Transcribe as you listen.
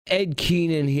Ed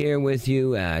Keenan here with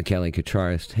you. Kelly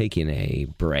Kucharis taking a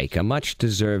break, a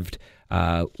much-deserved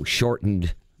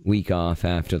shortened week off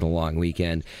after the long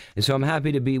weekend. And so I'm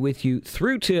happy to be with you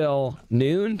through till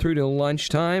noon, through till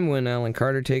lunchtime when Alan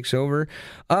Carter takes over.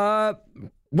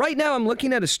 Right now I'm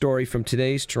looking at a story from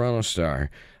today's Toronto Star.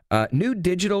 New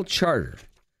digital charter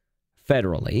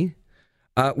federally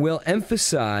will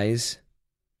emphasize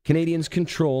Canadians'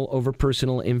 control over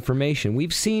personal information.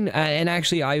 We've seen, and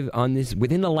actually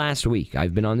within the last week,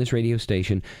 I've been on this radio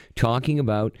station talking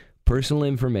about personal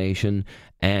information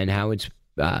and how it's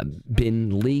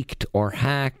been leaked or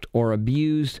hacked or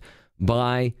abused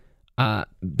by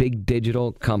big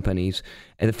digital companies.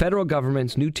 And the federal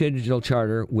government's new digital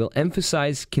charter will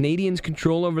emphasize Canadians'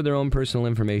 control over their own personal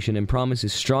information and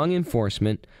promises strong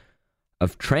enforcement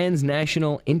of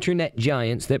transnational internet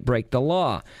giants that break the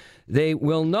law. They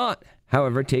will not,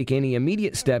 however, take any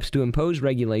immediate steps to impose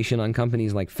regulation on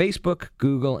companies like Facebook,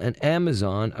 Google, and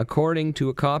Amazon, according to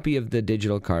a copy of the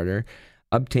digital charter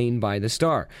obtained by the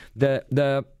Star.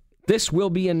 This will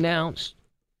be announced,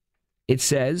 it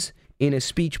says, in a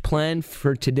speech planned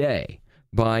for today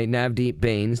by Navdeep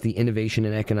Bains, the Innovation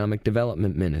and Economic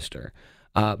Development Minister.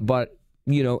 But,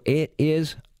 it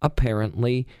is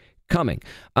apparently coming.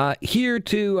 Here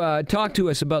to talk to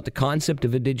us about the concept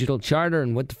of a digital charter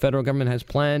and what the federal government has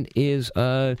planned is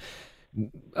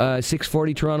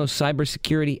 640 Toronto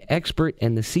cybersecurity expert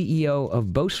and the CEO of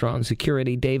Bostron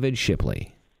Security, David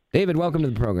Shipley. David, welcome to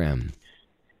the program.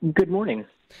 Good morning.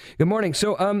 Good morning.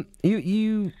 So,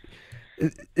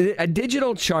 a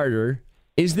digital charter,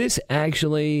 is this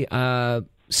actually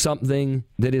something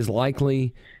that is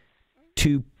likely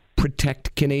to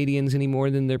protect Canadians any more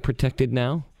than they're protected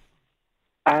now?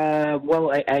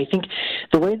 Well, I think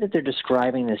the way that they're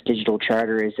describing this digital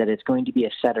charter is that it's going to be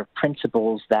a set of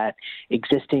principles that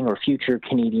existing or future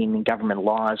Canadian government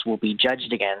laws will be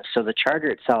judged against. So the charter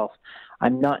itself,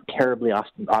 I'm not terribly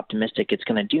optimistic it's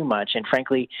going to do much. And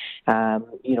frankly,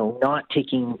 not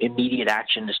taking immediate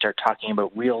action to start talking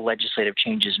about real legislative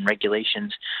changes and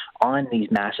regulations on these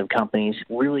massive companies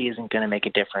really isn't going to make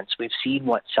a difference. We've seen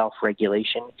what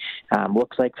self-regulation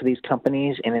looks like for these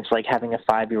companies, and it's like having a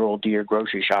 5-year-old do your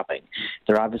grocery shopping.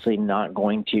 They're obviously not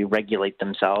going to regulate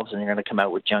themselves, and they're going to come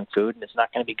out with junk food, and it's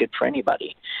not going to be good for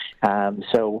anybody.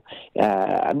 So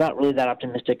I'm not really that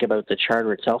optimistic about the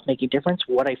charter itself making a difference.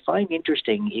 What I find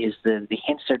interesting is the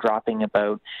hints they're dropping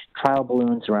about trial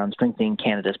balloons around strengthening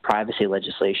Canada's privacy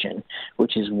legislation,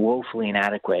 which is woefully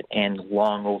inadequate and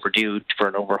long overdue for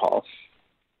an overhaul.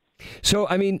 So,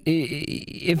 I mean,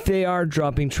 if they are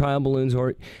dropping trial balloons,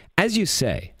 or, as you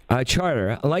say, a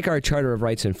charter, like our Charter of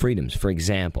Rights and Freedoms, for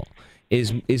example,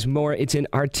 is more, it's an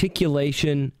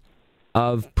articulation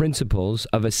of principles,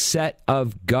 of a set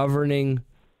of governing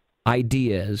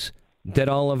ideas that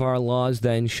all of our laws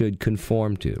then should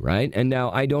conform to, right? And now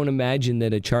I don't imagine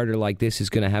that a charter like this is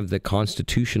going to have the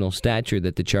constitutional stature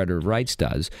that the Charter of Rights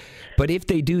does. But if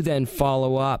they do then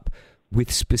follow up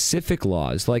with specific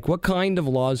laws, like what kind of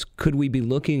laws could we be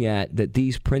looking at that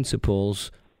these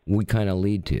principles would kind of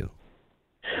lead to?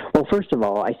 Well, first of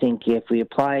all, I think if we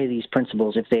apply these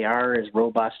principles, if they are as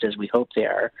robust as we hope they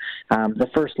are, the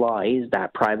first law is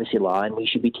that privacy law, and we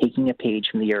should be taking a page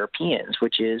from the Europeans,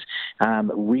 which is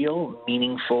real,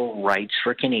 meaningful rights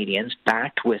for Canadians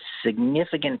backed with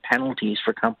significant penalties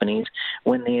for companies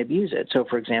when they abuse it. So,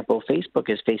 for example, Facebook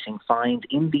is facing fines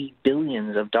in the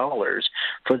billions of dollars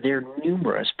for their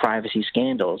numerous privacy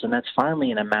scandals, and that's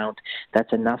finally an amount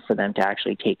that's enough for them to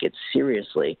actually take it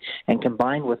seriously. And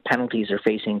combined with penalties they're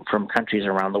facing from countries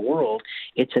around the world,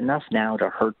 it's enough now to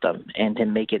hurt them and to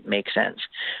make it make sense.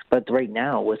 But right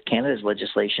now, with Canada's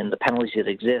legislation, the penalties that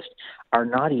exist are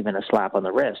not even a slap on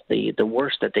the wrist. The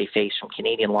worst that they face from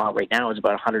Canadian law right now is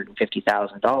about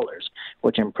 $150,000,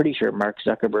 which I'm pretty sure Mark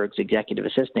Zuckerberg's executive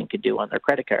assistant could do on their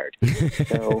credit card.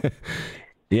 So...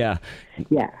 Yeah,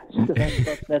 so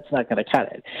that's not going to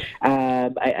cut it.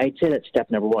 I'd say that's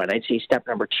step number one. I'd say step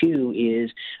number two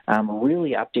is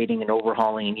really updating and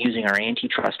overhauling and using our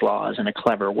antitrust laws in a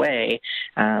clever way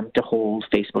to hold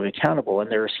Facebook accountable. And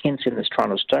there's hints in this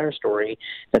Toronto Star story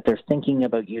that they're thinking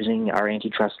about using our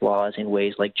antitrust laws in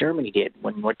ways like Germany did.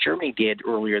 When what Germany did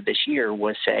earlier this year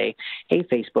was say, hey,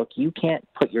 Facebook, you can't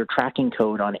put your tracking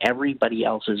code on everybody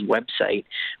else's website,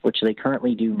 which they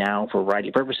currently do now for a variety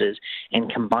of purposes, and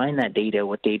combine that data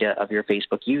with data of your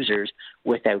Facebook users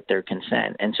without their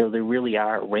consent. And so they really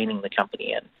are reining the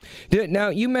company in. Now,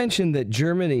 you mentioned that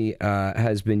Germany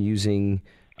has been using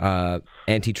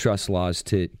antitrust laws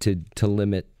to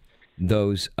limit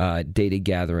those data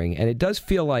gathering. And it does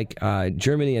feel like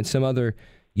Germany and some other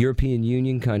European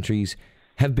Union countries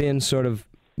have been sort of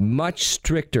much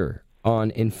stricter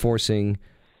on enforcing,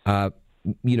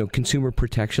 consumer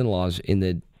protection laws in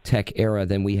the tech era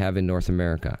than we have in North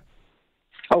America.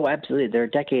 Oh, absolutely. They're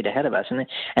a decade ahead of us.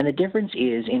 And the difference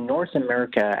is in North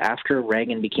America, after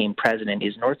Reagan became president,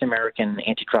 is North American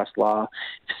antitrust law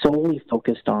solely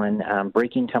focused on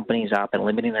breaking companies up and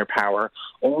limiting their power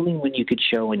only when you could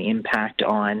show an impact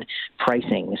on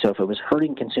pricing. So if it was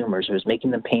hurting consumers, it was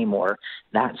making them pay more,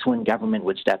 that's when government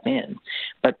would step in.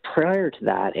 But prior to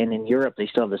that, and in Europe they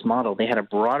still have this model, they had a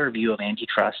broader view of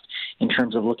antitrust in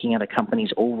terms of looking at a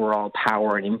company's overall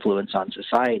power and influence on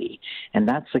society. And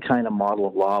that's the kind of model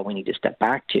of law we need to step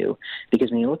back to,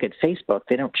 because when you look at Facebook,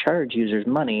 they don't charge users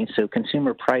money, so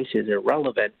consumer price is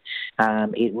irrelevant.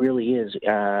 It really is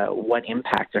what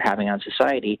impact they're having on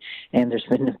society, and there's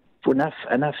been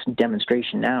enough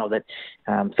demonstration now that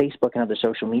Facebook and other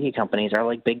social media companies are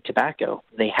like big tobacco.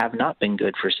 They have not been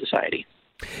good for society.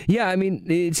 Yeah, I mean,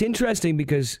 it's interesting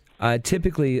because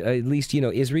typically, at least,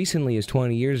 as recently as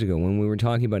 20 years ago, when we were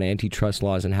talking about antitrust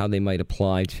laws and how they might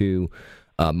apply to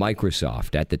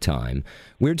Microsoft at the time,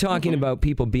 we were talking about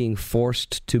people being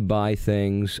forced to buy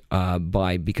things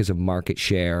because of market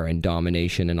share and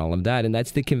domination and all of that, and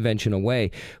that's the conventional way.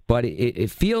 But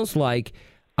it feels like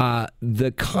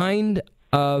the kind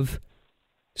of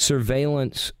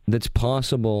surveillance that's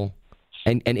possible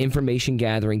and information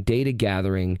gathering, data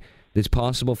gathering that's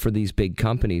possible for these big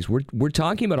companies, we're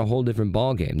talking about a whole different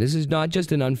ballgame. This is not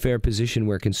just an unfair position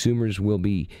where consumers will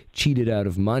be cheated out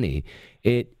of money.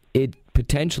 It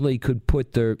potentially could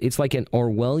put it's like an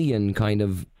Orwellian kind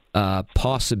of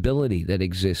possibility that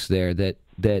exists there,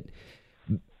 that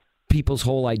people's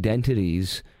whole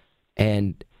identities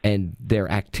and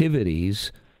their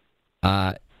activities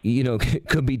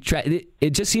could be it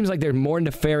just seems like there are more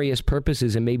nefarious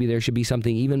purposes, and maybe there should be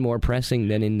something even more pressing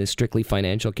than in the strictly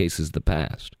financial cases of the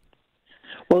past.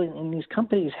 Well, and these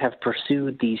companies have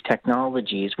pursued these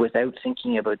technologies without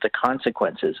thinking about the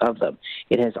consequences of them.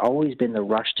 It has always been the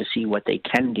rush to see what they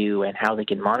can do and how they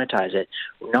can monetize it,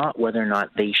 not whether or not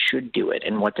they should do it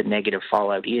and what the negative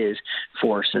fallout is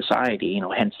for society.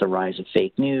 Hence the rise of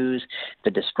fake news,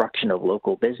 the destruction of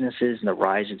local businesses, and the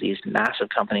rise of these massive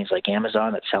companies like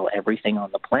Amazon that sell everything on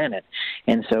the planet.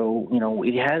 And so,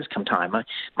 it has come time.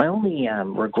 My only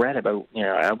regret about,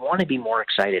 I want to be more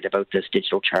excited about this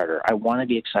digital charter. I want to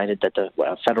be excited that the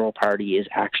federal party is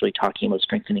actually talking about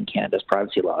strengthening Canada's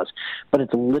privacy laws, but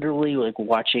it's literally like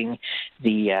watching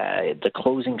the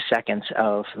closing seconds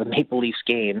of the Maple Leafs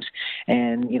games,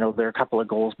 and they're a couple of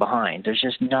goals behind. There's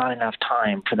just not enough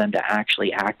time for them to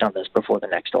actually act on this before the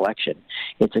next election.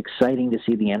 It's exciting to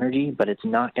see the energy, but it's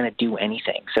not going to do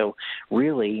anything. So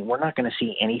really, we're not going to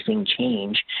see anything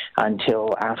change until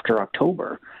after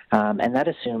October, and that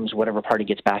assumes whatever party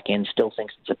gets back in still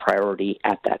thinks it's a priority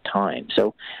at that time.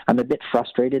 So I'm a bit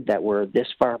frustrated that we're this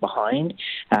far behind,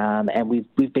 and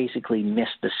we've basically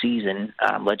missed the season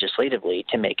legislatively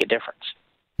to make a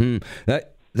difference.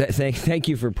 Thank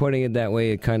you for putting it that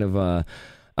way. It kind of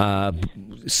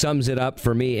sums it up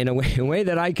for me in a way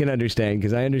that I can understand,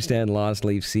 because I understand lost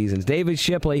leaf seasons. David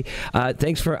Shipley,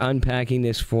 thanks for unpacking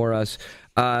this for us.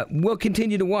 We'll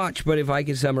continue to watch, but if I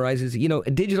can summarize it,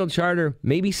 a digital charter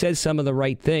maybe says some of the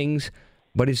right things,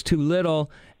 but it's too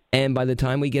little. And by the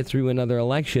time we get through another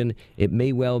election, it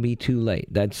may well be too late.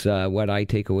 That's what I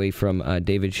take away from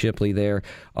David Shipley there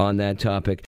on that topic.